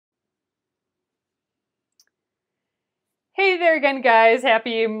there again, guys.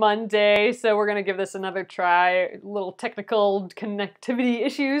 Happy Monday. So we're going to give this another try. Little technical connectivity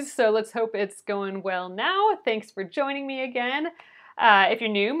issues, so let's hope it's going well now. Thanks for joining me again. If you're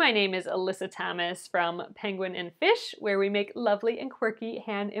new, my name is Alyssa Thomas from Penguin and Fish, where we make lovely and quirky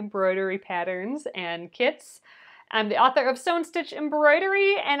hand embroidery patterns and kits. I'm the author of Sew and Stitch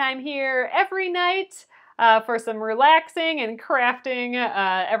Embroidery, and I'm here every night for some relaxing and crafting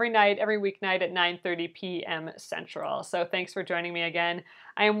every night, every weeknight at 9:30 p.m. Central. So thanks for joining me again.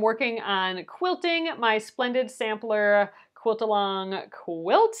 I am working on quilting my Splendid Sampler quilt-along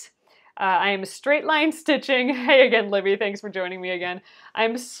quilt. I am straight line stitching. Hey again, Libby, thanks for joining me again.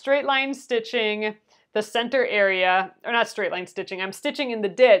 I'm straight line stitching the center area, or not straight line stitching, I'm stitching in the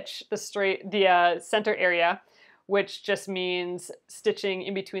ditch, the center area, which just means stitching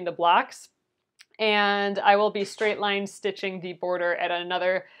in between the blocks. And I will be straight line stitching the border at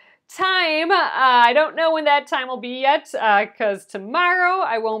another time. I don't know when that time will be yet, because tomorrow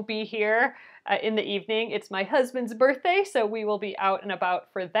I won't be here in the evening. It's my husband's birthday, so we will be out and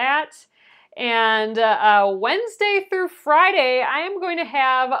about for that. And Wednesday through Friday, I am going to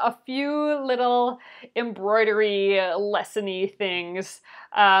have a few little embroidery lesson-y things.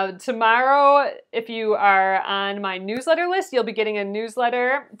 Tomorrow, if you are on my newsletter list, you'll be getting a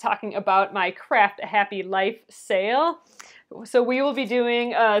newsletter talking about my Craft a Happy Life sale. So we will be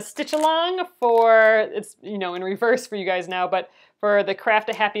doing a stitch along for, it's in reverse for you guys now, but for the Craft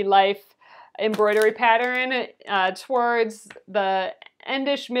a Happy Life embroidery pattern towards the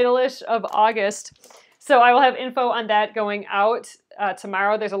endish, middle-ish of August. So I will have info on that going out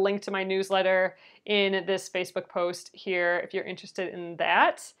tomorrow. There's a link to my newsletter in this Facebook post here if you're interested in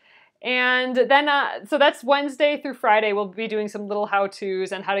that. And then, so that's Wednesday through Friday. We'll be doing some little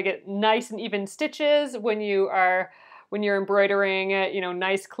how-tos on how to get nice and even stitches when you're embroidering,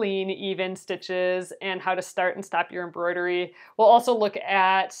 nice, clean, even stitches, and how to start and stop your embroidery. We'll also look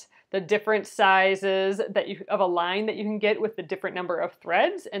at the different sizes of a line that you can get with the different number of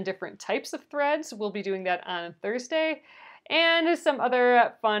threads and different types of threads. We'll be doing that on Thursday, and some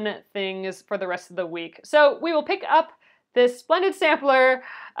other fun things for the rest of the week. So we will pick up this Splendid Sampler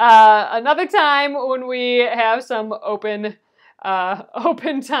another time when we have some open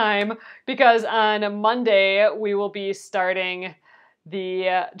time, because on Monday we will be starting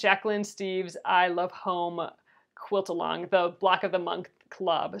the Jacqueline Steves I Love Home quilt along, the Block of the Month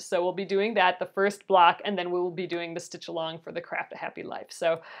Club. So we'll be doing that, the first block, and then we will be doing the stitch along for the Craft a Happy Life.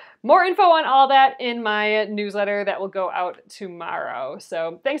 So more info on all that in my newsletter that will go out tomorrow.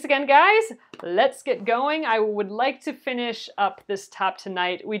 So thanks again, guys. Let's get going. I would like to finish up this top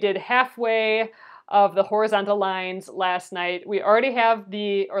tonight. We did halfway of the horizontal lines last night. We already have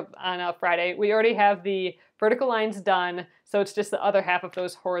on Friday, we already have the vertical lines done. So it's just the other half of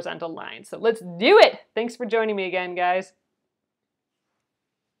those horizontal lines. So let's do it. Thanks for joining me again, guys.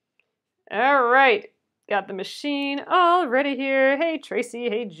 All right, got the machine all ready here. Hey, Tracy,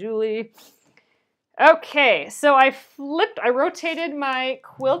 hey, Julie. Okay, so I rotated my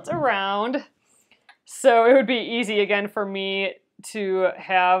quilt around so it would be easy again for me to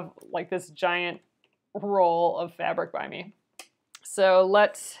have like this giant roll of fabric by me. So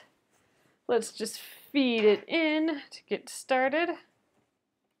let's just feed it in to get started.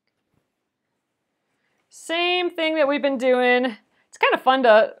 Same thing that we've been doing. It's kind of fun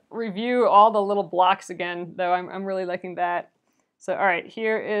to review all the little blocks again, though. I'm really liking that. So, all right,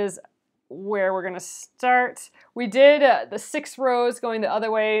 here is where we're going to start. We did the 6 rows going the other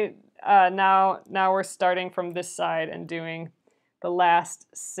way. Now we're starting from this side and doing the last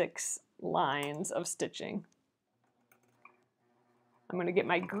 6 lines of stitching. I'm going to get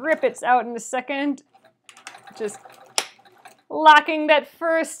my grippets out in a second. Just locking that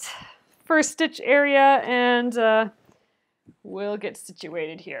first stitch area, and we'll get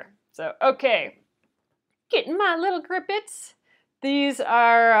situated here. So, okay, getting my little grippets. These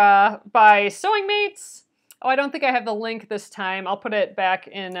are by Sewing Mates. Oh, I don't think I have the link this time. I'll put it back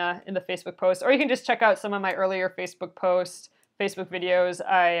in the Facebook post, or you can just check out some of my earlier Facebook videos.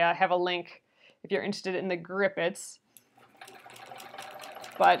 I have a link if you're interested in the grippets.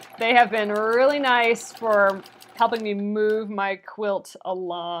 But they have been really nice for helping me move my quilt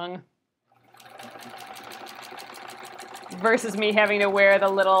along, versus me having to wear the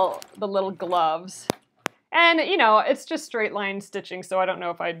little gloves. And it's just straight line stitching, so I don't know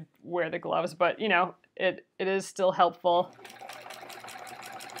if I'd wear the gloves, but it is still helpful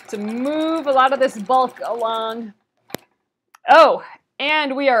to move a lot of this bulk along. Oh,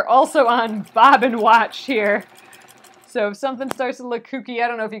 and we are also on Bob and Watch here. So if something starts to look kooky, I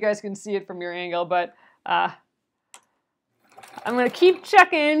don't know if you guys can see it from your angle, but I'm going to keep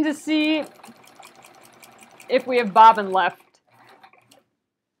checking to see if we have bobbin left.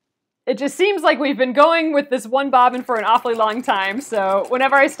 it just seems like we've been going with this one bobbin for an awfully long time. So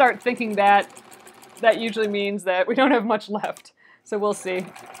whenever I start thinking that, that usually means that we don't have much left. So we'll see.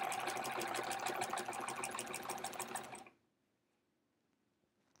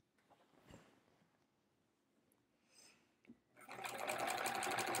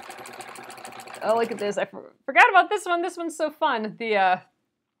 Oh, look at this. I forgot about this one. This one's so fun. The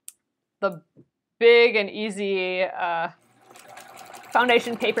big and easy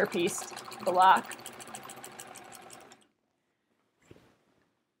foundation paper piece block.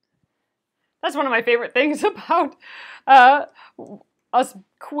 That's one of my favorite things about us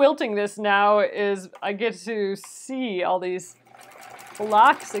quilting this now is I get to see all these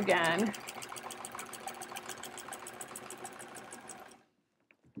blocks again.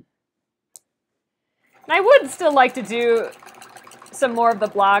 And I would still like to do some more of the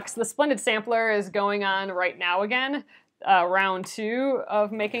blocks. The Splendid Sampler is going on right now again, round 2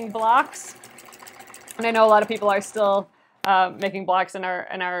 of making blocks. And I know a lot of people are still making blocks in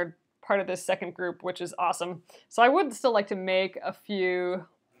our part of this second group, which is awesome. So I would still like to make a few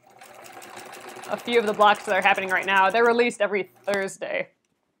of the blocks that are happening right now. They're released every Thursday.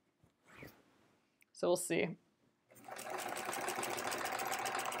 So we'll see.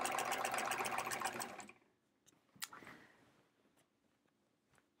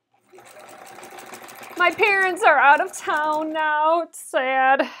 My parents are out of town now. It's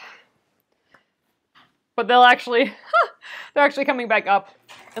sad. But they're actually coming back up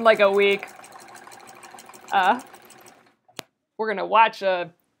in like a week. We're gonna watch a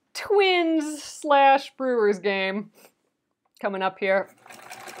Twins/Brewers game coming up here.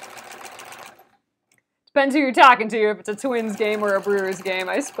 Depends who you're talking to, if it's a Twins game or a Brewers game,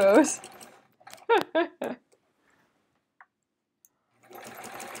 I suppose. But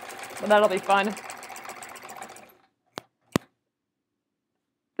that'll be fun.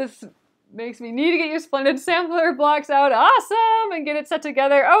 This makes me need to get your Splendid Sampler blocks out. Awesome! And get it set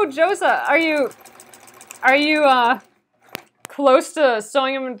together. Oh, Josa, are you close to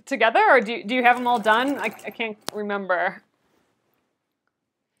sewing them together, or do you have them all done? I can't remember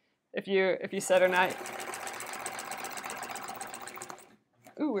if you said or not.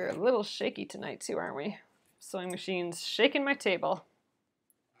 Ooh, we're a little shaky tonight too, aren't we? Sewing machine's shaking my table.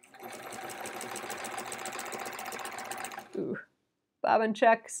 Ooh. Bobbin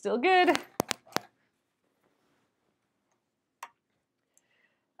check, still good.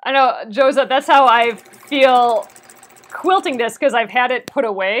 I know, Joseph, that's how I feel quilting this, because I've had it put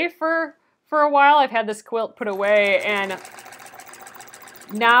away for a while. I've had this quilt put away, and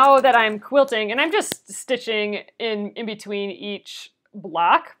now that I'm quilting, and I'm just stitching in between each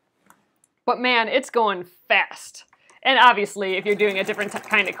block, but man, it's going fast. And obviously, if you're doing a different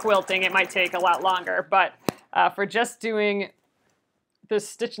kind of quilting, it might take a lot longer, but for just doing this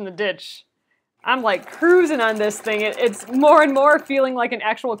stitch in the ditch, I'm like cruising on this thing. It's more and more feeling like an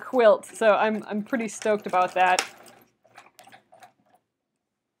actual quilt, so I'm pretty stoked about that.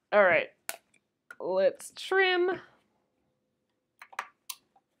 All right, let's trim.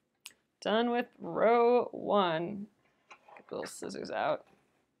 Done with row 1. Get the little scissors out.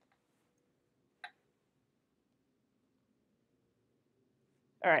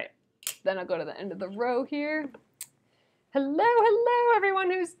 All right, then I'll go to the end of the row here. Hello, everyone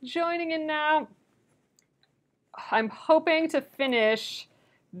who's joining in now. I'm hoping to finish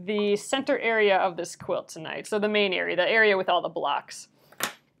the center area of this quilt tonight. So the main area, the area with all the blocks.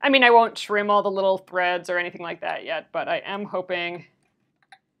 I mean, I won't trim all the little threads or anything like that yet, but I am hoping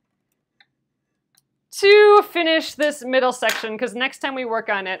to finish this middle section, because next time we work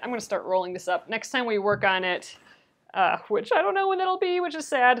on it, I'm gonna start rolling this up. Next time we work on it, which I don't know when that'll be, which is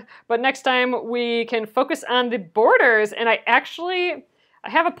sad. But next time we can focus on the borders, and I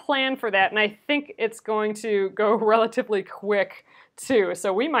have a plan for that, and I think it's going to go relatively quick too.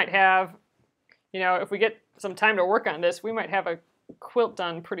 So we might have, you know, if we get some time to work on this, we might have a quilt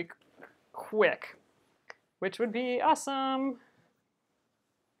done pretty quick, which would be awesome.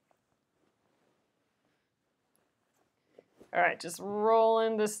 All right, just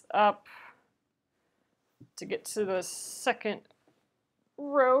rolling this up to get to the second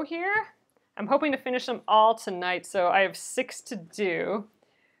row here. I'm hoping to finish them all tonight, so I have 6 to do.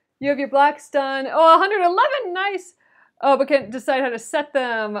 You have your blocks done. Oh, 111, nice. Oh, but can't decide how to set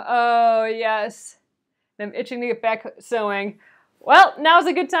them. Oh, yes. I'm itching to get back sewing. Well, now's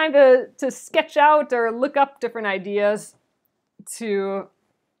a good time to sketch out or look up different ideas to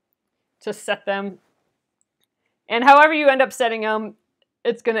set them. And however you end up setting them,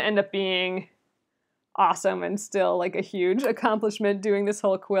 it's going to end up being awesome and still like a huge accomplishment doing this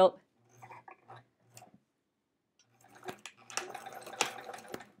whole quilt.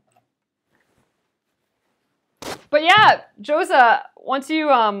 But yeah, Josa, once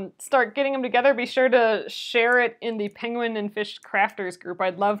you start getting them together, be sure to share it in the Penguin and Fish Crafters group.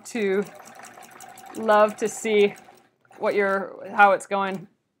 I'd love to see how it's going.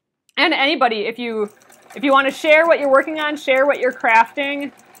 And anybody, if you want to share what you're working on, share what you're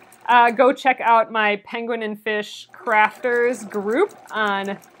crafting, go check out my Penguin and Fish Crafters group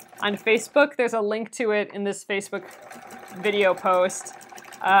on Facebook. There's a link to it in this Facebook video post.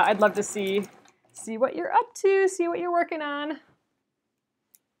 I'd love to see what you're up to, see what you're working on.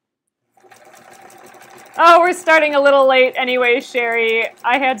 Oh, we're starting a little late anyway, Sherry.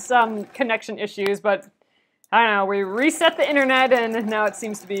 I had some connection issues, but I don't know, we reset the internet and now it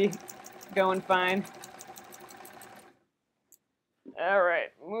seems to be going fine. All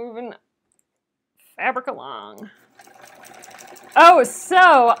right, moving fabric along. Oh,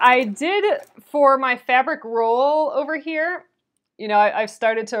 so I did, for my fabric roll over here, you know, I've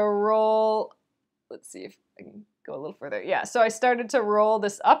started to roll. Let's see if I can go a little further. Yeah, so I started to roll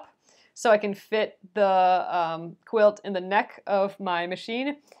this up so I can fit the quilt in the neck of my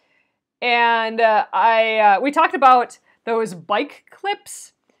machine. And we talked about those bike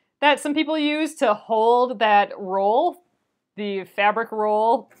clips that some people use to hold that roll, the fabric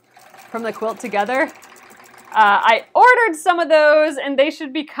roll from the quilt together. I ordered some of those and they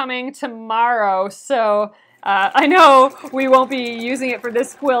should be coming tomorrow. So I know we won't be using it for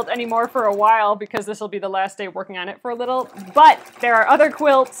this quilt anymore for a while because this will be the last day working on it for a little. But there are other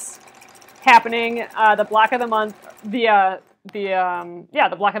quilts happening. The block of the month, the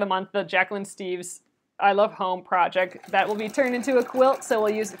block of the month, the Jacqueline Steves I Love Home project, that will be turned into a quilt, so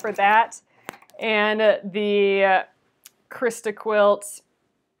we'll use it for that. And the Krista Quilts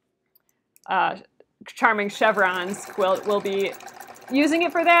Charming Chevrons quilt, we'll be using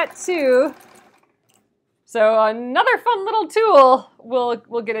it for that too. So another fun little tool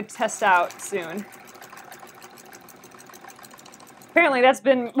we'll get to test out soon. Apparently that's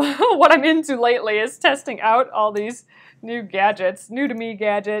been what I'm into lately, is testing out all these new gadgets, new to me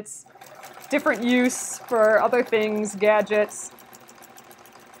gadgets, different use for other things, gadgets.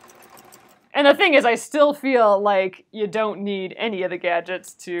 And the thing is, I still feel like you don't need any of the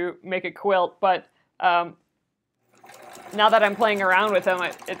gadgets to make a quilt, but now that I'm playing around with them,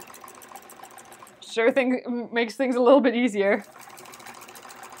 it sure makes things a little bit easier.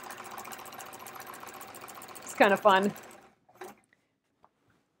 It's kind of fun.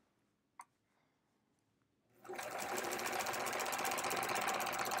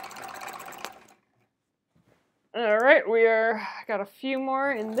 All right, got a few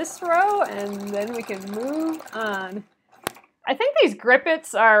more in this row, and then we can move on. I think these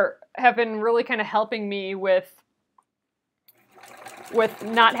grippets have been really kind of helping me with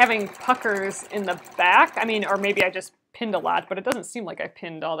not having puckers in the back. I mean, or maybe I just pinned a lot, but it doesn't seem like I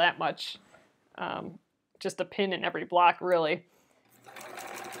pinned all that much. Just a pin in every block, really.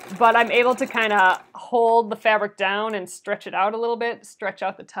 But I'm able to kind of hold the fabric down and stretch it out a little bit, stretch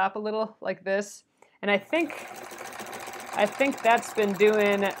out the top a little like this. And I think that's been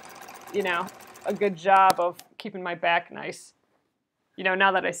doing, you know, a good job of keeping my back nice. You know,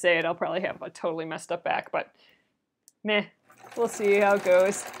 now that I say it, I'll probably have a totally messed up back, but meh. We'll see how it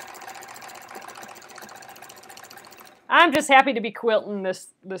goes. I'm just happy to be quilting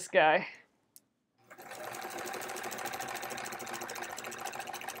this guy.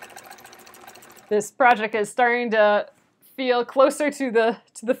 This project is starting to feel closer to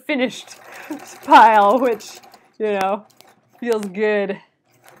the finished pile, which, you know, feels good.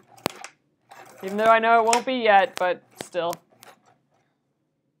 Even though I know it won't be yet, but still.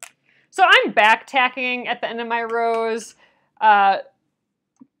 So I'm back tacking at the end of my rows.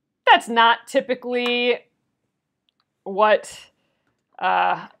 That's not typically what,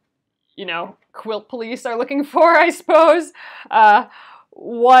 you know, quilt police are looking for, I suppose.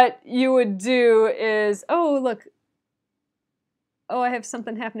 What you would do is, oh, look. Oh, I have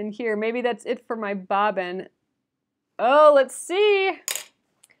something happening here. Maybe that's it for my bobbin. Oh, let's see.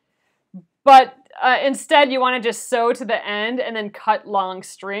 But instead, you want to just sew to the end and then cut long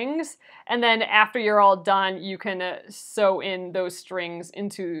strings. And then after you're all done, you can sew in those strings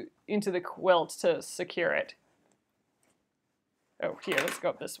into the quilt to secure it. Oh, here, let's go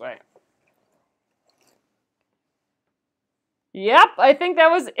up this way. Yep, I think that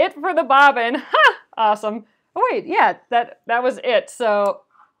was it for the bobbin. Ha! Awesome. Oh wait, yeah, that was it. So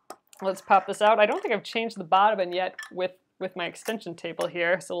let's pop this out. I don't think I've changed the bobbin yet with my extension table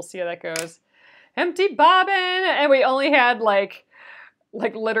here, so we'll see how that goes. Empty bobbin! And we only had like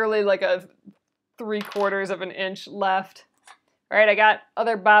literally like a 3/4 of an inch left. All right, I got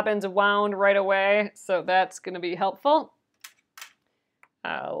other bobbins wound right away, so that's gonna be helpful.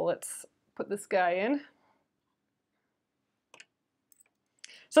 Let's put this guy in.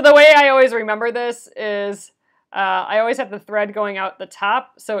 So the way I always remember this is I always have the thread going out the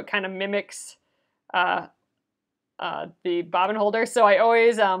top, so it kind of mimics the bobbin holder. So I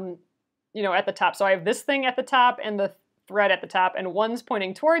always, you know, at the top. So I have this thing at the top and the thread at the top, and one's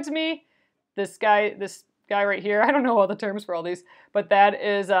pointing towards me. This guy right here, I don't know all the terms for all these, but that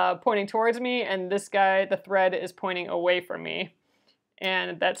is pointing towards me, and this guy, the thread, is pointing away from me.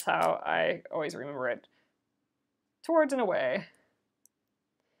 And that's how I always remember it. Towards and away.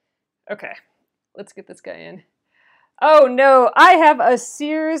 Okay, let's get this guy in. Oh no, I have a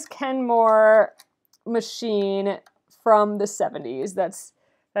Sears Kenmore machine from the 70s. That's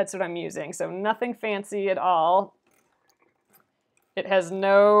what I'm using, so nothing fancy at all. It has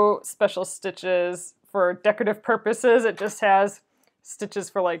no special stitches for decorative purposes. It just has stitches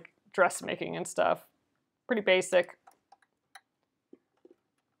for like dressmaking and stuff. Pretty basic.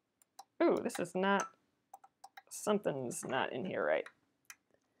 Ooh, this is not, something's not in here right.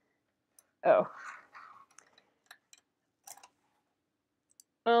 Oh.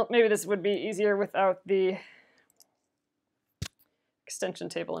 Well, maybe this would be easier without the extension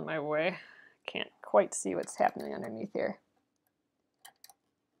table in my way. Can't quite see what's happening underneath here.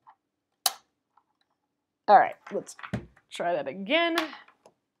 All right, let's try that again.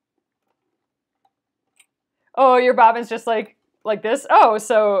 Oh, your bobbin's just like this? Oh,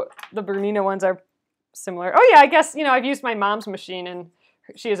 so the Bernina ones are similar. Oh yeah, I guess, you know, I've used my mom's machine and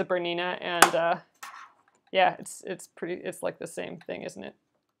she is a Bernina, and yeah, it's like the same thing, isn't it?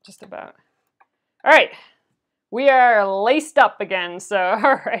 Just about. All right, we are laced up again, so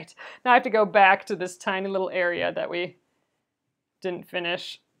all right. Now I have to go back to this tiny little area that we didn't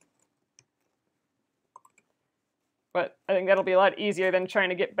finish. But I think that'll be a lot easier than trying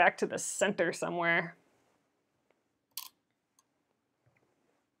to get back to the center somewhere.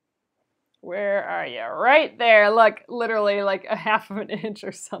 Where are you? Right there. Look, literally like a half of an inch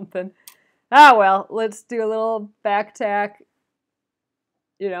or something. Ah, well, let's do a little back tack.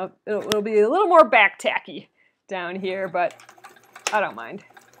 You know, it'll be a little more back tacky down here, but I don't mind.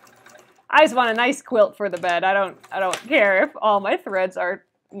 I just want a nice quilt for the bed. I don't care if all my threads are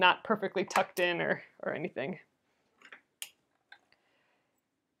not perfectly tucked in or anything.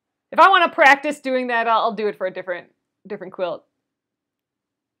 If I want to practice doing that, I'll do it for a different quilt.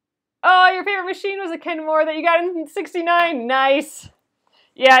 Oh, your favorite machine was a Kenmore that you got in '69. Nice.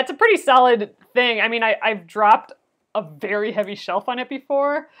 Yeah, it's a pretty solid thing. I mean, I've dropped a very heavy shelf on it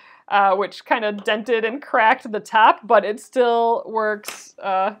before, which kind of dented and cracked the top, but it still works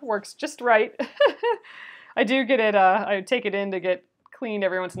just right. I do get it. I take it in to get cleaned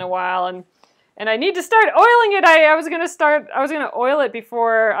every once in a while, and I need to start oiling it. I was gonna oil it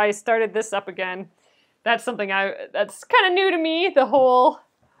before I started this up again. That's something that's kind of new to me. The whole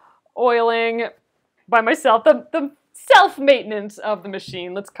oiling by myself, the self-maintenance of the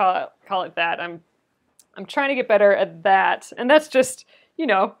machine. Let's call it that. I'm trying to get better at that, and that's just, you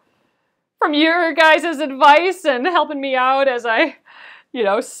know, from your guys' advice and helping me out as I, you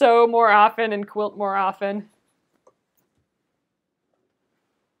know, sew more often and quilt more often.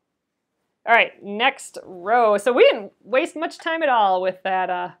 All right, next row. So we didn't waste much time at all with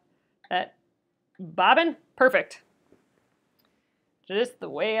that that bobbin. Perfect. Just the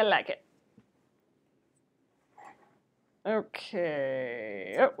way I like it.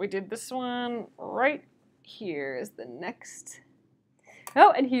 Okay. Oh, we did this one right here is the next.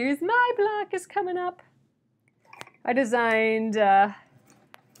 Oh, and here's my block is coming up. I designed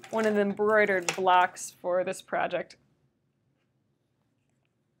one of the embroidered blocks for this project.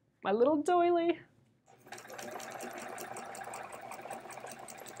 My little doily.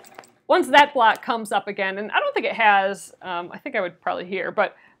 Once that block comes up again, and I don't think it has, I think I would probably here,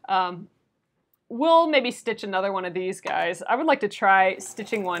 but we'll maybe stitch another one of these guys. I would like to try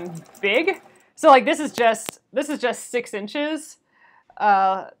stitching one big. So like this is just 6 inches,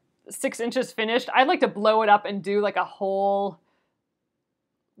 6 inches finished. I'd like to blow it up and do like a whole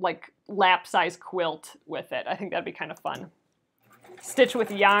like lap size quilt with it. I think that'd be kind of fun. Stitch with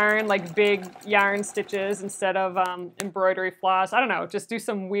yarn, like big yarn stitches instead of embroidery floss. I don't know, just do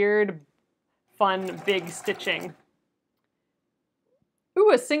some weird, fun, big stitching.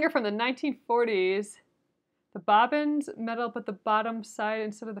 Ooh, a singer from the 1940s. The bobbin's metal, but the bottom side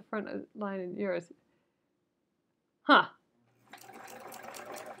instead of the front line in yours. Huh.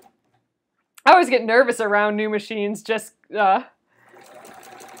 I always get nervous around new machines just because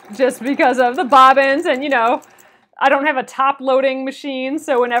of the bobbins, and you know, I don't have a top-loading machine,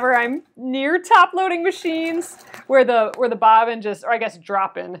 so whenever I'm near top-loading machines where the bobbin just, or I guess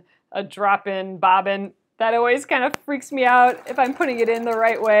a drop-in bobbin, that always kind of freaks me out if I'm putting it in the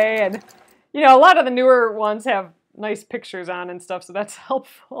right way. And you know, a lot of the newer ones have nice pictures on and stuff, so that's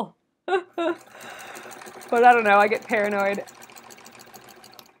helpful. But I don't know, I get paranoid.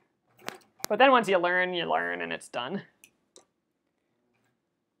 But then once you learn, and it's done.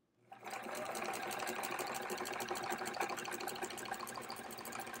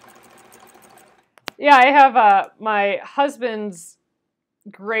 Yeah, I have my husband's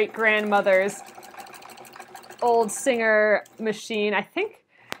great-grandmother's old Singer machine. I think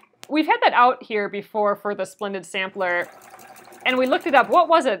we've had that out here before for the Splendid Sampler, and we looked it up. What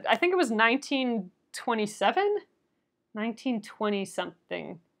was it? I think it was 1927? 1920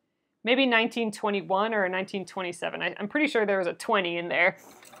 something. Maybe 1921 or 1927. I'm pretty sure there was a 20 in there.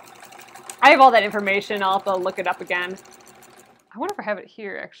 I have all that information. I'll have to look it up again. I wonder if I have it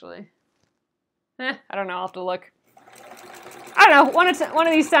here, actually. I don't know. I'll have to look. I don't know. One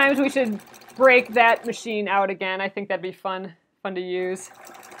of these times we should break that machine out again. I think that'd be fun to use.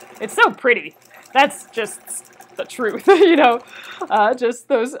 It's so pretty. That's just the truth, you know. Just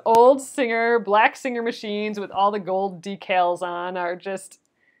those old Singer, black Singer machines with all the gold decals on are just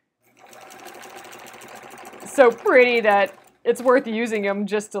so pretty that it's worth using them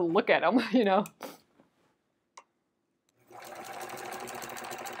just to look at them, you know.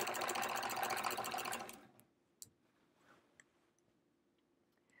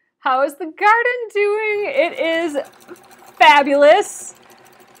 How is the garden doing? It is fabulous.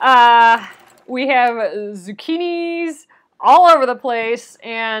 We have zucchinis all over the place,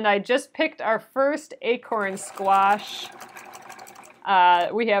 and I just picked our first acorn squash.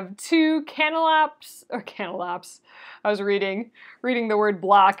 We have two cantaloupes. I was reading the word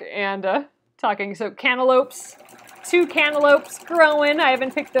block and talking. So cantaloupes, two cantaloupes growing. I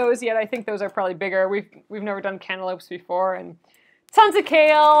haven't picked those yet. I think those are probably bigger. We've never done cantaloupes before, and tons of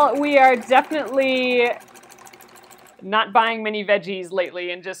kale. We are definitely not buying many veggies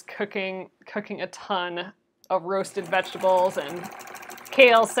lately and just cooking a ton of roasted vegetables and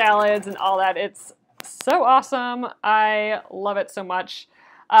kale salads and all that. It's so awesome. I love it so much.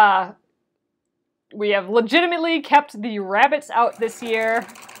 We have legitimately kept the rabbits out this year.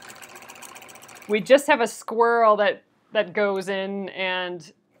 We just have a squirrel that goes in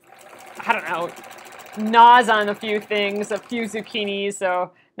and, I don't know, gnaws on a few things, a few zucchinis,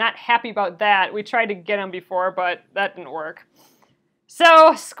 so not happy about that. We tried to get them before, but that didn't work.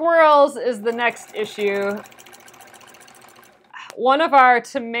 So squirrels is the next issue. One of our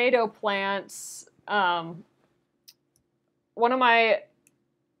tomato plants, one of my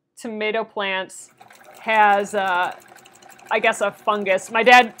tomato plants has, I guess, a fungus. My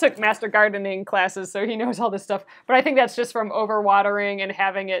dad took master gardening classes, so he knows all this stuff, but I think that's just from overwatering and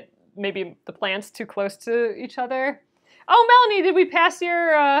having it, maybe the plants too close to each other. Oh, Melanie, did we pass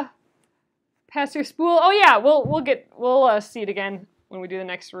your spool? Oh yeah, we'll see it again when we do the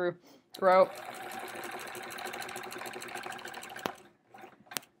next row.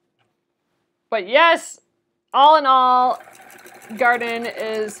 But yes, all in all, garden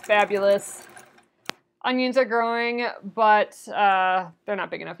is fabulous. Onions are growing, but they're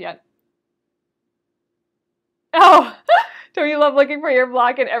not big enough yet. Oh, don't you love looking for your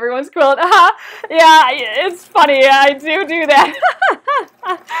block in everyone's quilt? Yeah, it's funny. I do that.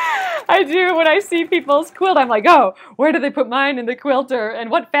 I do. When I see people's quilt, I'm like, oh, where did they put mine in the quilter?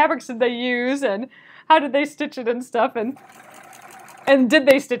 And what fabrics did they use? And how did they stitch it and stuff? And did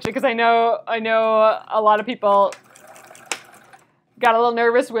they stitch it? Because I know a lot of people got a little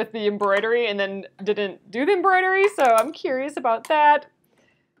nervous with the embroidery and then didn't do the embroidery. So I'm curious about that.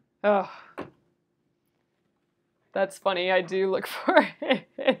 Oh. That's funny, I do look for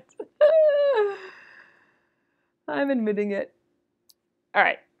it. I'm admitting it. All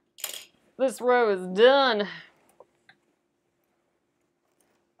right, this row is done.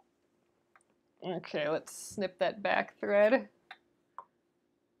 Okay, let's snip that back thread.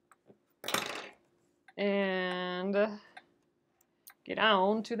 And get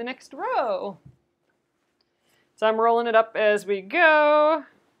on to the next row. So I'm rolling it up as we go.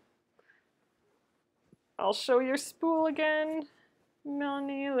 I'll show your spool again,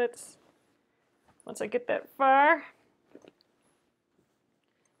 Melanie. Once I get that far.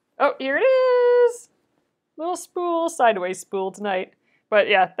 Oh, here it is. Little spool, sideways spool tonight. But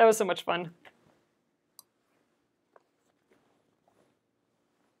yeah, that was so much fun.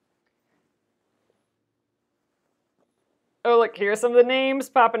 Oh, look, here's some of the names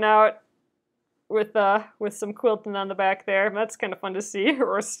popping out with some quilting on the back there. That's kind of fun to see.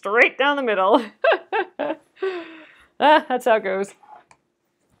 Or straight down the middle. That's how it goes.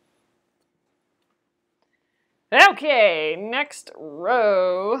 Okay, next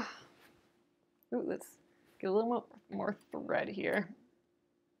row. Ooh, let's get a little more thread here.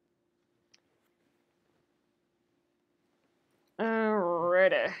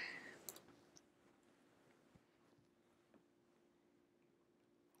 Ready.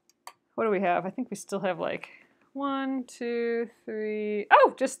 What do we have? I think we still have like 1, 2, 3.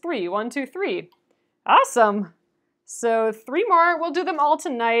 Oh, just 3. 1, 2, 3. Awesome. So 3 more. We'll do them all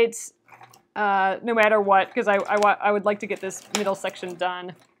tonight, no matter what, because I would like to get this middle section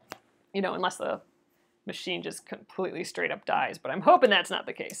done, you know, unless the machine just completely straight up dies, but I'm hoping that's not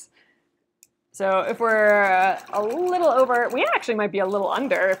the case. So if we're a little over, we actually might be a little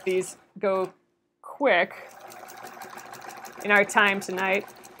under if these go quick in our time tonight.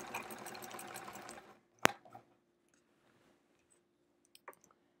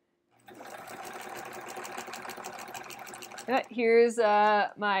 Here's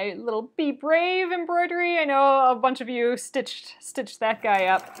my little Be Brave embroidery. I know a bunch of you stitched that guy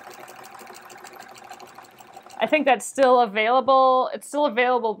up. I think that's still available. It's still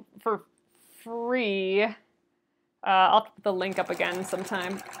available for free. I'll put the link up again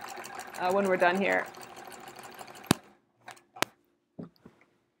sometime when we're done here.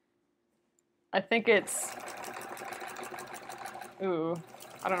 I think it's, ooh,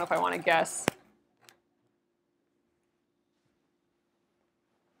 I don't know if I want to guess.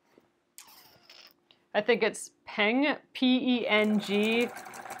 I think it's Peng, P-E-N-G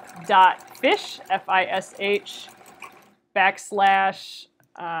 .fish, F-I-S-H,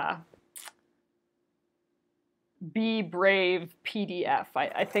 / Be Brave PDF.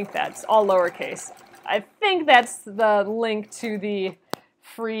 I think that's all lowercase. I think that's the link to the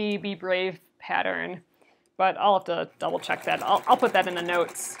free Be Brave pattern, but I'll have to double check that. I'll put that in the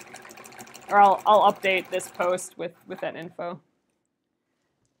notes, or I'll update this post with that info.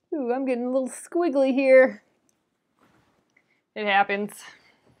 Ooh, I'm getting a little squiggly here. It happens.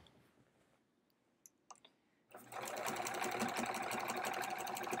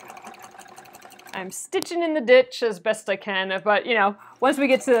 I'm stitching in the ditch as best I can, but you know, once we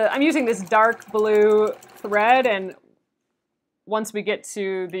get to, I'm using this dark blue thread, and once we get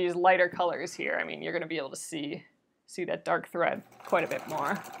to these lighter colors here, I mean, you're going to be able to see that dark thread quite a bit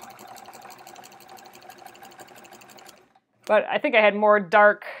more. But I think I had more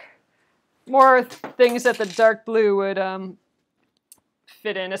things that the dark blue would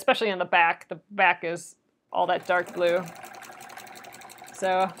fit in, especially on the back. The back is all that dark blue.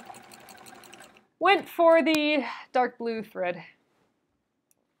 So went for the dark blue thread.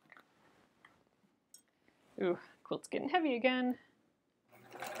 Ooh, quilt's getting heavy again.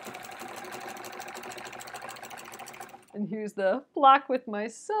 And here's the block with my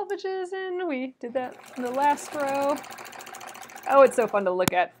selvages in. We did that in the last row. Oh, it's so fun to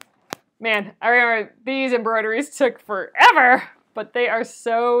look at. Man, I remember these embroideries took forever, but they are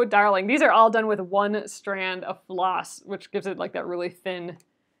so darling. These are all done with 1 strand of floss, which gives it like that really thin,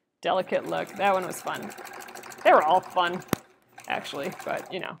 delicate look. That one was fun. They were all fun, actually,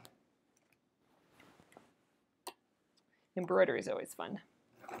 but you know. Embroidery is always fun.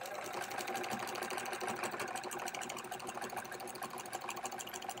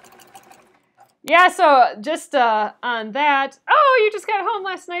 Yeah, so just on that, oh, you just got home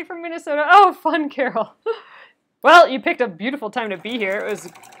last night from Minnesota. Oh, fun, Carol. Well, you picked a beautiful time to be here. It was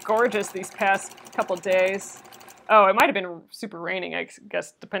gorgeous these past couple days. Oh, it might have been super raining, I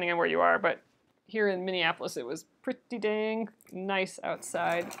guess, depending on where you are, but here in Minneapolis, it was pretty dang nice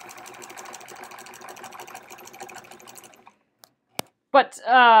outside. But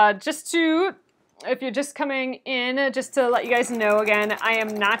if you're just coming in, just to let you guys know again, I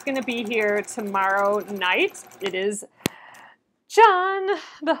am not going to be here tomorrow night. It is John,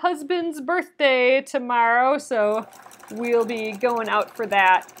 the husband's birthday tomorrow, so we'll be going out for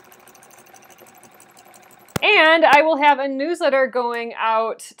that. And I will have a newsletter going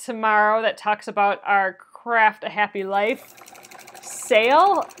out tomorrow that talks about our Craft a Happy Life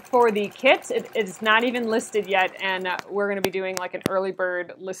sale for the kit. It is not even listed yet, and we're going to be doing like an early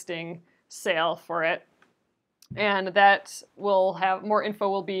bird listing sale for it. And that will have more info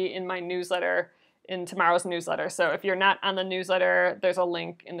will be in my newsletter, in tomorrow's newsletter. So if you're not on the newsletter, there's a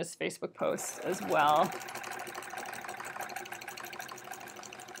link in this Facebook post as well.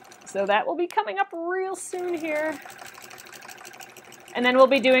 So that will be coming up real soon here. And then we'll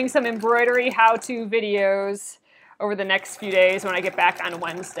be doing some embroidery how-to videos over the next few days when I get back on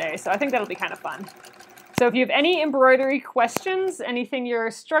Wednesday. So I think that'll be kind of fun. So if you have any embroidery questions, anything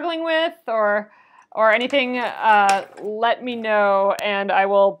you're struggling with, or anything, let me know, and I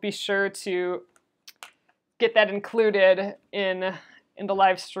will be sure to get that included in the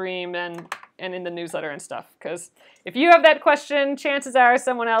live stream and in the newsletter and stuff. Because if you have that question, chances are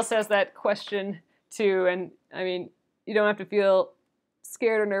someone else has that question too. And I mean, you don't have to feel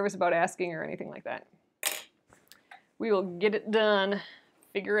scared or nervous about asking or anything like that. We will get it done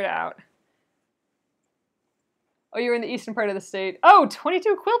figure it out. Oh, you're in the eastern part of the state. Oh,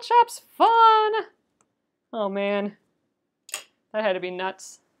 22 quilt shops, fun! Oh man, that had to be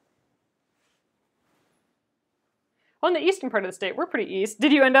nuts. Oh, in the eastern part of the state, we're pretty east.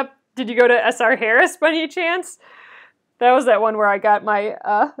 Did you go to SR Harris by any chance? That was that one where I got my,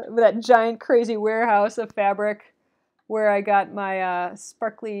 that giant crazy warehouse of fabric where I got my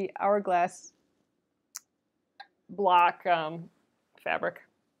sparkly hourglass block fabric.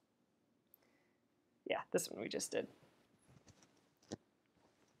 Yeah, this one we just did.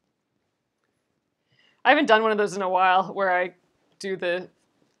 I haven't done one of those in a while where I do the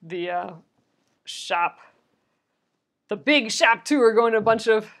shop, the big shop tour, going to a bunch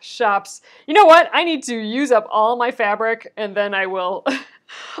of shops. You know what? I need to use up all my fabric and then I will,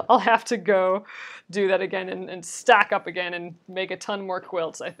 I'll have to go do that again and stock up again and make a ton more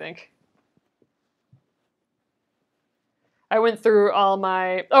quilts, I think. I went through all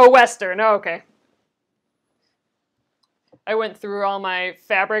my, oh, Western, oh, okay. I went through all my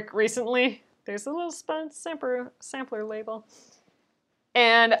fabric recently. There's a little sampler label.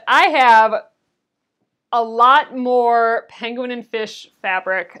 And I have a lot more penguin and fish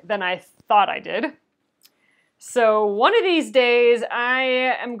fabric than I thought I did. So one of these days I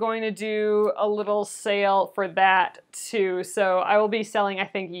am going to do a little sale for that too. So I will be selling, I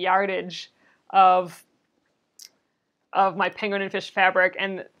think, yardage of my penguin and fish fabric,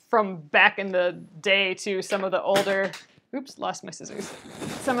 and from back in the day to some of the older, oops, lost my scissors,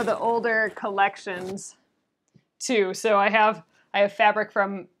 some of the older collections too. So I have fabric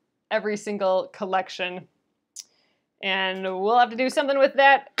from every single collection, and we'll have to do something with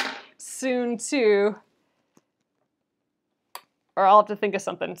that soon too, or I'll have to think of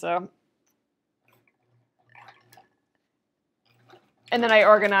something. So, and then I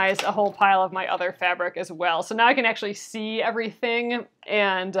organized a whole pile of my other fabric as well. So now I can actually see everything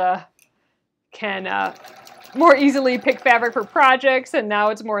and can more easily pick fabric for projects. And now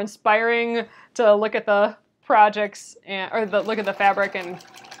it's more inspiring to look at the projects look at the fabric and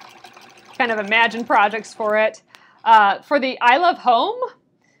kind of imagine projects for it. For the I Love Home,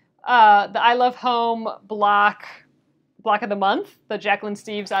 the I Love Home block of the month, the Jacqueline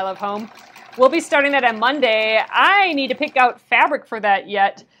Steves I Love Home, we'll be starting that on Monday. I need to pick out fabric for that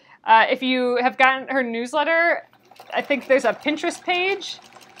yet. If you have gotten her newsletter, I think there's a Pinterest page,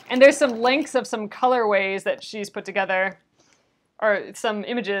 and there's some links of some colorways that she's put together, or some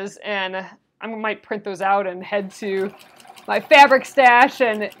images, and I might print those out and head to my fabric stash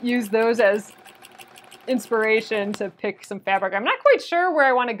and use those as inspiration to pick some fabric. I'm not quite sure where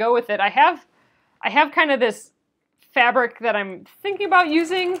I want to go with it. I have kind of this fabric that I'm thinking about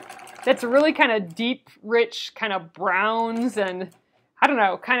using that's really kind of deep, rich, kind of browns and, I don't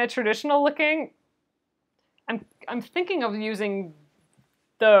know, kind of traditional looking. I'm thinking of using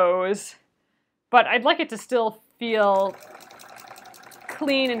those, but I'd like it to still feel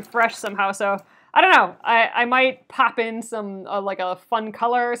clean and fresh somehow. So I don't know. I might pop in some like a fun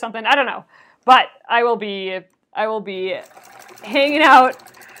color or something. I don't know, but I will be hanging out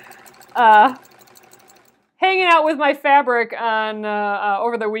with my fabric on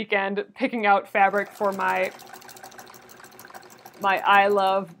over the weekend, picking out fabric for my I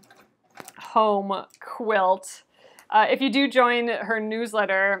Love Home quilt. If you do join her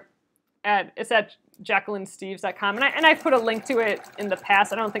newsletter, it's at JacquelineSteves.com, and I put a link to it in the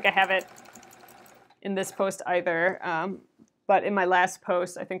past. I don't think I have it in this post either, but in my last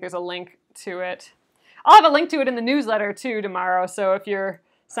post, I think there's a link to it. I'll have a link to it in the newsletter too tomorrow, so if you're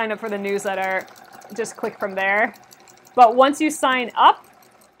signed up for the newsletter, just click from there. But once you sign up,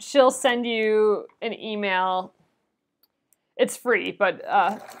 she'll send you an email. It's free, but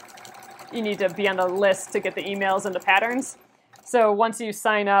you need to be on the list to get the emails and the patterns. So once you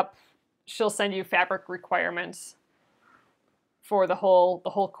sign up, she'll send you fabric requirements for the whole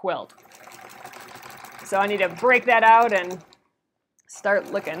quilt. So I need to break that out and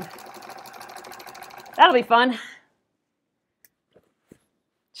start looking. That'll be fun.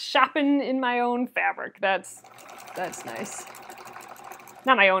 Shopping in my own fabric. That's nice.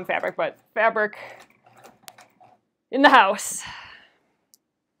 Not my own fabric, but fabric in the house.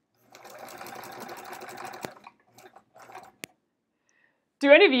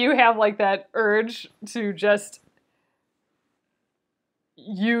 Do any of you have like that urge to just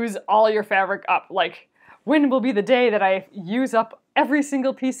use all your fabric up? Like, when will be the day that I use up every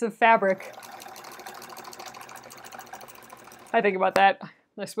single piece of fabric? I think about that.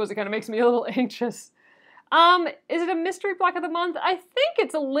 I suppose it kind of makes me a little anxious. Is it a mystery block of the month? I think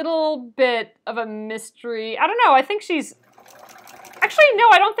it's a little bit of a mystery. I don't know. I think she's... Actually, no,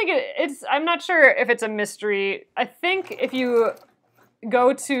 I don't think it's... I'm not sure if it's a mystery. I think if you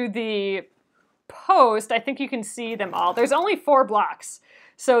go to the post, I think you can see them all. There's only 4 blocks.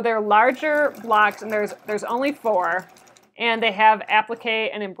 So they're larger blocks, and there's only 4. And they have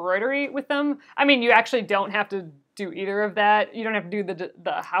applique and embroidery with them. I mean, you actually don't have to do either of that. You don't have to do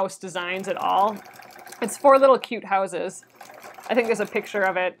the house designs at all. It's 4 little cute houses. I think there's a picture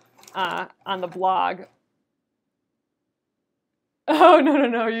of it on the blog. Oh,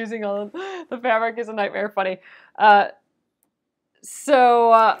 no, using all of the fabric is a nightmare. Funny.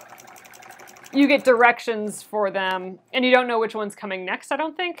 So you get directions for them, and you don't know which one's coming next, I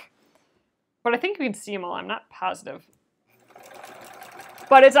don't think. But I think you can see them all. I'm not positive.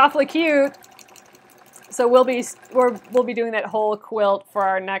 But it's awfully cute. So we'll be doing that whole quilt for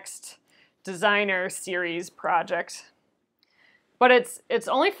our next designer series project. But it's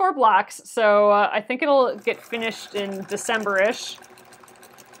only 4 blocks, so I think it'll get finished in December-ish.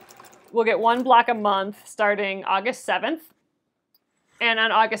 We'll get 1 block a month starting August 7th. And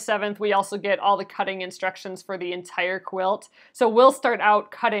on August 7th, we also get all the cutting instructions for the entire quilt. So we'll start out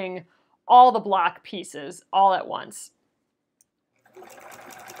cutting all the block pieces all at once.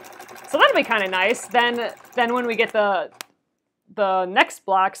 So that'll be kind of nice. Then when we get the next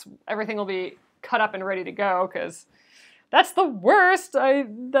blocks, everything will be cut up and ready to go, because that's the worst.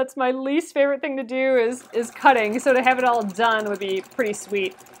 That's my least favorite thing to do is cutting. So to have it all done would be pretty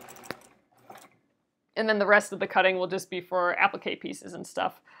sweet. And then the rest of the cutting will just be for applique pieces and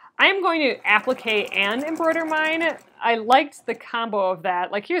stuff. I am going to applique and embroider mine. I liked the combo of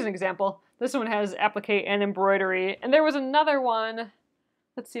that. Like, here's an example. This one has applique and embroidery. And there was another one,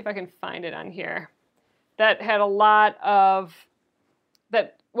 let's see if I can find it on here, that had a lot of,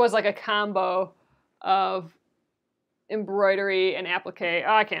 that was like a combo of embroidery and applique.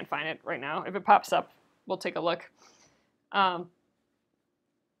 Oh, I can't find it right now. If it pops up, we'll take a look.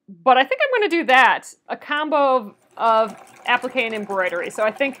 But I think I'm going to do that, a combo of applique and embroidery. So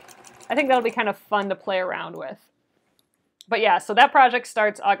I think that'll be kind of fun to play around with. But yeah, so that project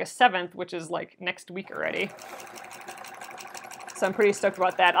starts August 7th, which is like next week already. So I'm pretty stoked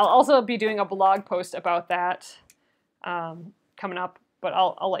about that. I'll also be doing a blog post about that coming up, but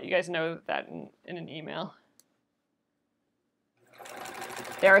I'll let you guys know that in an email.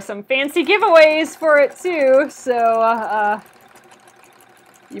 There are some fancy giveaways for it too, so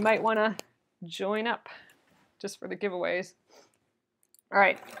you might want to join up just for the giveaways. All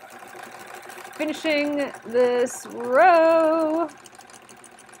right, finishing this row.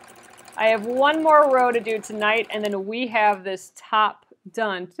 I have 1 more row to do tonight, and then we have this top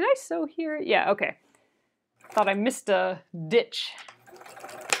done. Did I sew here? Yeah, okay. Thought I missed a ditch.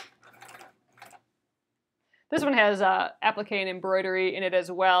 This one has applique and embroidery in it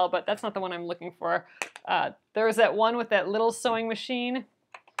as well, but that's not the one I'm looking for. There was that one with that little sewing machine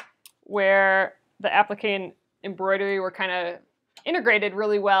where the applique and embroidery were kind of integrated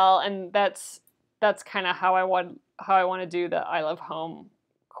really well, and that's kind of how I want to do the I Love Home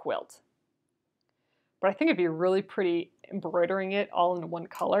quilt. But I think it'd be really pretty embroidering it all in one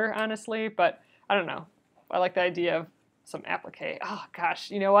color, honestly, but I don't know. I like the idea of some applique. Oh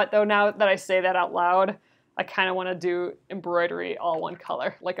gosh, you know what though, now that I say that out loud, I kind of want to do embroidery all one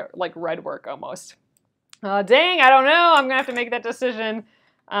color, like red work almost. Dang, I don't know. I'm gonna have to make that decision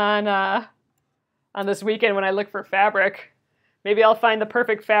on this weekend when I look for fabric. Maybe I'll find the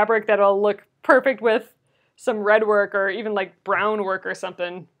perfect fabric that'll look perfect with some red work or even like brown work or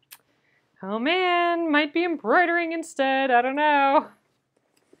something. Oh man, might be embroidering instead. I don't know.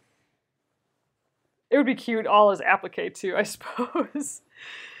 It would be cute all as applique too, I suppose.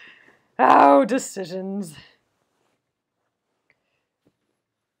 Oh, decisions.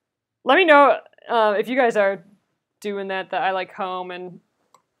 Let me know if you guys are doing that I Like Home, and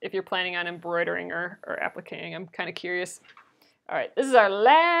if you're planning on embroidering or appliquing. I'm kind of curious. All right, this is our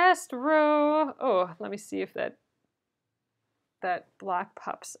last row. Oh, let me see if that block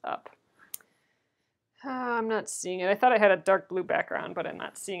pops up. I'm not seeing it. I thought I had a dark blue background, but I'm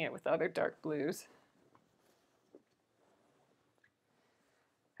not seeing it with the other dark blues.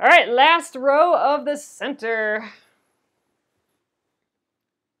 All right, last row of the center.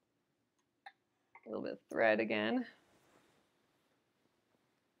 A little bit of thread again.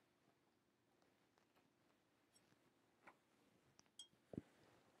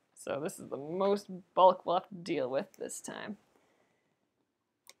 So this is the most bulk we'll have to deal with this time.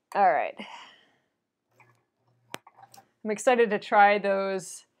 All right. I'm excited to try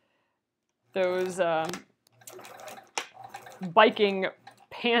those biking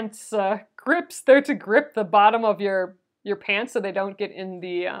pants grips. They're to grip the bottom of your pants so they don't get in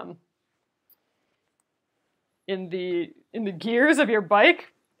the gears of your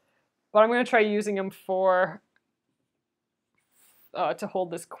bike. But I'm going to try using them for to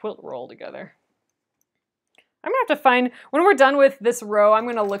hold this quilt roll together. I'm gonna have to find, when we're done with this row, I'm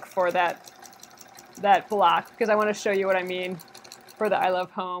gonna look for that block because I want to show you what I mean for the I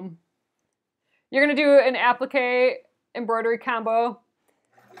Love Home. You're gonna do an applique embroidery combo.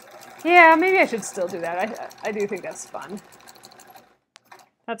 Yeah, maybe I should still do that. I do think that's fun.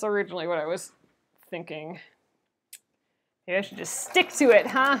 That's originally what I was thinking. Maybe I should just stick to it,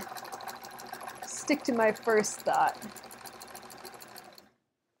 huh? Stick to my first thought.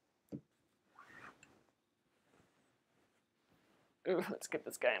 Ooh, let's get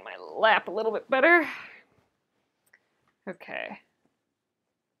this guy in my lap a little bit better. Okay.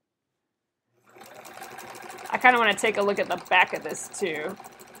 I kind of want to take a look at the back of this too.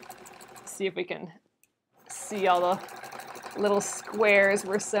 See if we can see all the little squares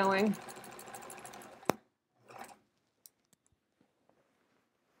we're sewing.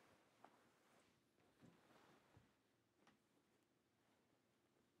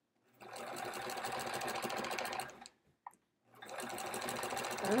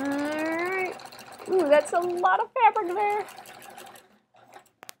 Alright. Ooh, that's a lot of fabric there.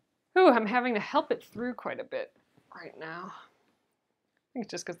 Ooh, I'm having to help it through quite a bit right now. I think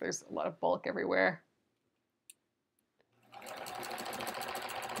it's just because there's a lot of bulk everywhere.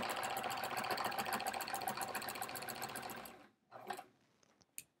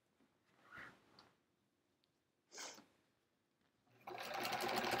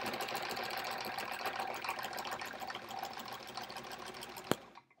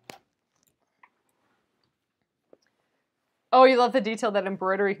 Oh, you love the detail that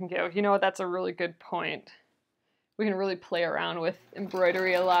embroidery can give. You know what? That's a really good point. We can really play around with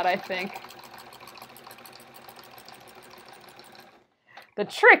embroidery a lot, I think. The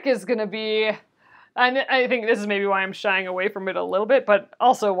trick is going to be, and I think this is maybe why I'm shying away from it a little bit, but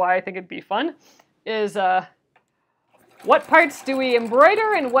also why I think it'd be fun, is what parts do we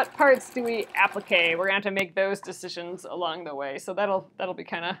embroider and what parts do we applique? We're going to have to make those decisions along the way. So that'll be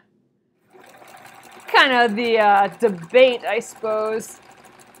kind of the debate, I suppose,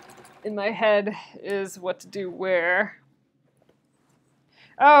 in my head, is what to do where.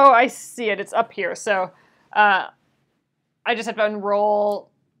 Oh, I see it. It's up here. So I just have to unroll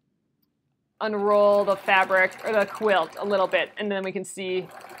the fabric or the quilt a little bit, and then we can see,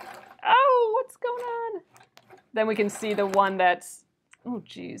 oh, what's going on? Then we can see the one that's, oh,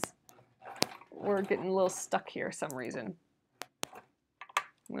 geez. We're getting a little stuck here for some reason.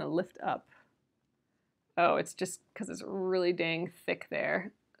 I'm going to lift up. Oh, it's just because it's really dang thick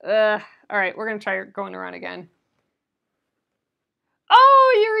there. All right, we're going to try going around again.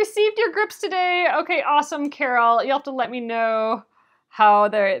 Oh, you received your grips today. Okay, awesome, Carol. You'll have to let me know how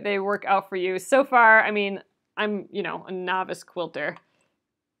they work out for you. So far, I mean, I'm, you know, a novice quilter,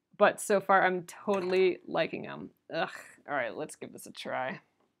 but so far I'm totally liking them. Ugh. All right, let's give this a try.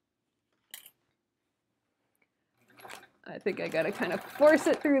 I think I got to kind of force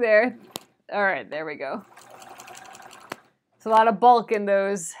it through there. All right, there we go. It's a lot of bulk in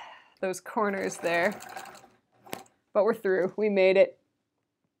those corners there. But we're through. We made it,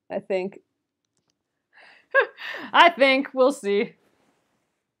 I think. I think. We'll see.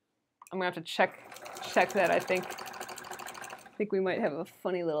 I'm going to have to check that, I think. I think we might have a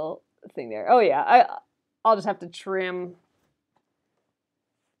funny little thing there. Oh, yeah. I'll just have to trim.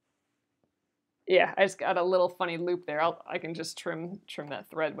 Yeah, I just got a little funny loop there. I can just trim that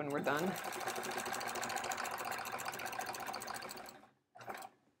thread when we're done.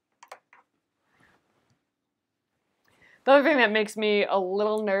 The other thing that makes me a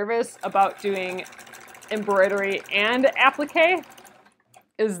little nervous about doing embroidery and applique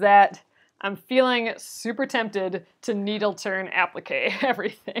is that I'm feeling super tempted to needle turn applique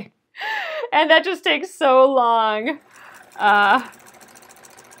everything. And that just takes so long.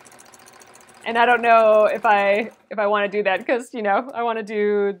 And I don't know if I want to do that because, you know, I want to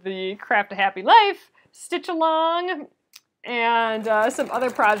do the Craft a Happy Life, Stitch Along, and some other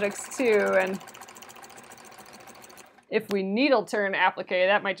projects too. And if we needle turn applique,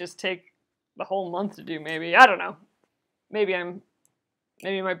 that might just take the whole month to do maybe. I don't know. Maybe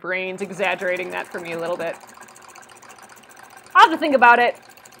my brain's exaggerating that for me a little bit. I'll have to think about it.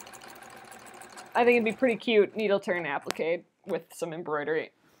 I think it'd be pretty cute, needle turn applique with some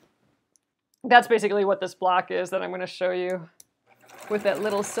embroidery. That's basically what this block is that I'm going to show you with that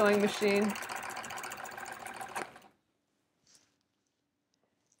little sewing machine.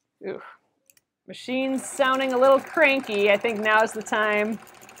 Ooh. Machine's sounding a little cranky. I think now's the time.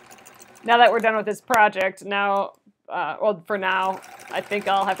 Now that we're done with this project, now, well, for now, I think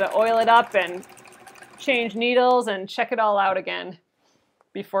I'll have to oil it up and change needles and check it all out again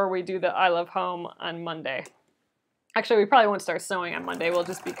before we do the I Love Home on Monday. Actually, we probably won't start sewing on Monday. We'll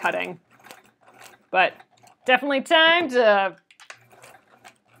just be cutting. But definitely time to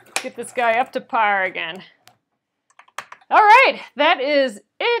get this guy up to par again. All right, that is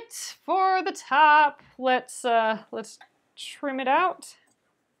it for the top. Let's trim it out.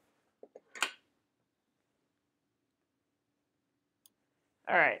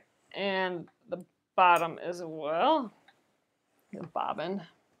 All right, and the bottom as well. The bobbin.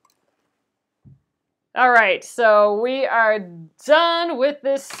 All right, so we are done with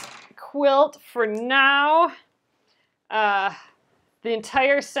this quilt for now. The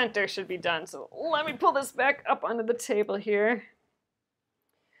entire center should be done. So let me pull this back up onto the table here.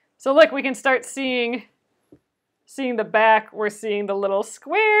 So look, we can start seeing the back. We're seeing the little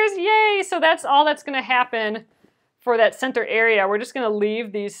squares. Yay! So that's all that's going to happen for that center area. We're just going to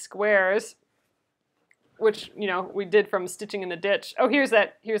leave these squares, which, you know, we did from stitching in the ditch. Oh, here's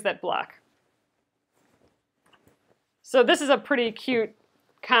that block. So this is a pretty cute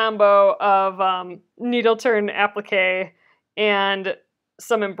combo of needle turn applique and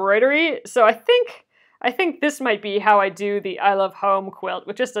some embroidery. So I think this might be how I do the I Love Home quilt,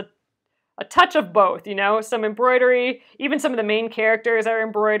 with just a touch of both, you know, some embroidery, even some of the main characters are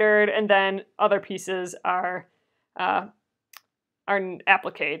embroidered, and then other pieces are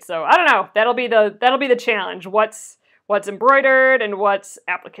appliqued. So I don't know, that'll be the challenge. What's embroidered and what's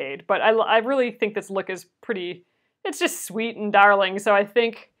appliqued. But I really think this look is pretty, it's just sweet and darling. So I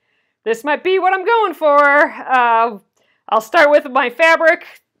think this might be what I'm going for. I'll start with my fabric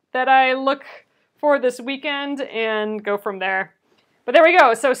that I look for this weekend and go from there. But there we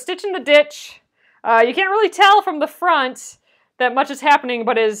go. So stitch in the ditch. You can't really tell from the front that much is happening,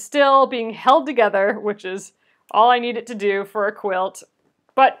 but it is still being held together, which is all I need it to do for a quilt.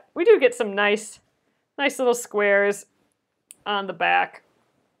 But we do get some nice little squares on the back.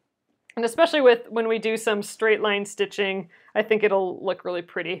 And especially when we do some straight line stitching, I think it'll look really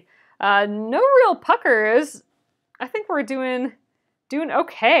pretty. No real puckers. I think we're doing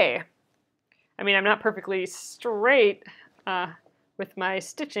okay. I mean, I'm not perfectly straight with my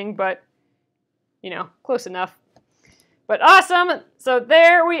stitching, but, you know, close enough. But awesome. So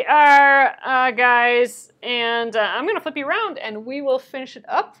there we are, guys. And I'm going to flip you around and we will finish it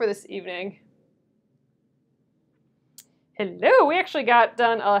up for this evening. Hello. We actually got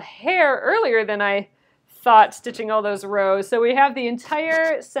done a hair earlier than I thought, stitching all those rows. So we have the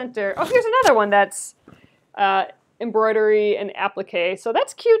entire center. Oh, here's another one that's embroidery and applique. So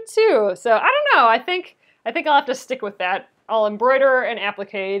that's cute too. So I don't know. I think I'll have to stick with that. I'll embroider and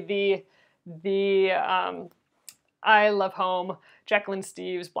applique the I Love Home Jacqueline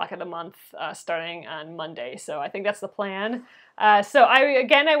Steves Block of the Month starting on Monday. So I think that's the plan. So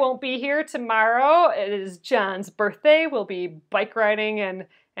I won't be here tomorrow. It is John's birthday. We'll be bike riding and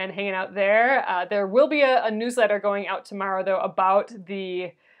hanging out there. There will be a newsletter going out tomorrow though about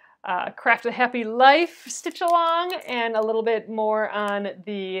the Craft a Happy Life stitch along and a little bit more on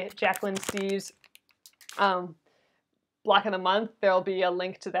the Jacqueline Steves Block of the Month. There'll be a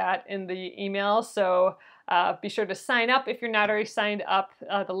link to that in the email. So be sure to sign up if you're not already signed up.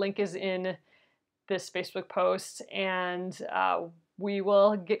 The link is in this Facebook post, and we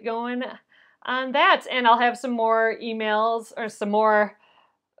will get going on that. And I'll have some more emails or some more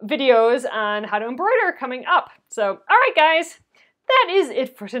videos on how to embroider coming up. So, all right, guys, that is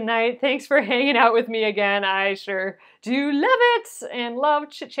it for tonight. Thanks for hanging out with me again. I sure do love it and love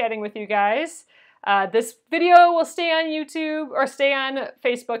chit-chatting with you guys. This video will stay on YouTube or stay on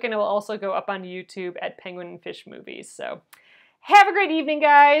Facebook, and it will also go up on YouTube at Penguin and Fish Movies. So have a great evening,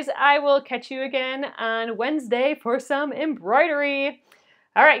 guys. I will catch you again on Wednesday for some embroidery.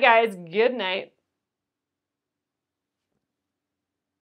 All right, guys, good night.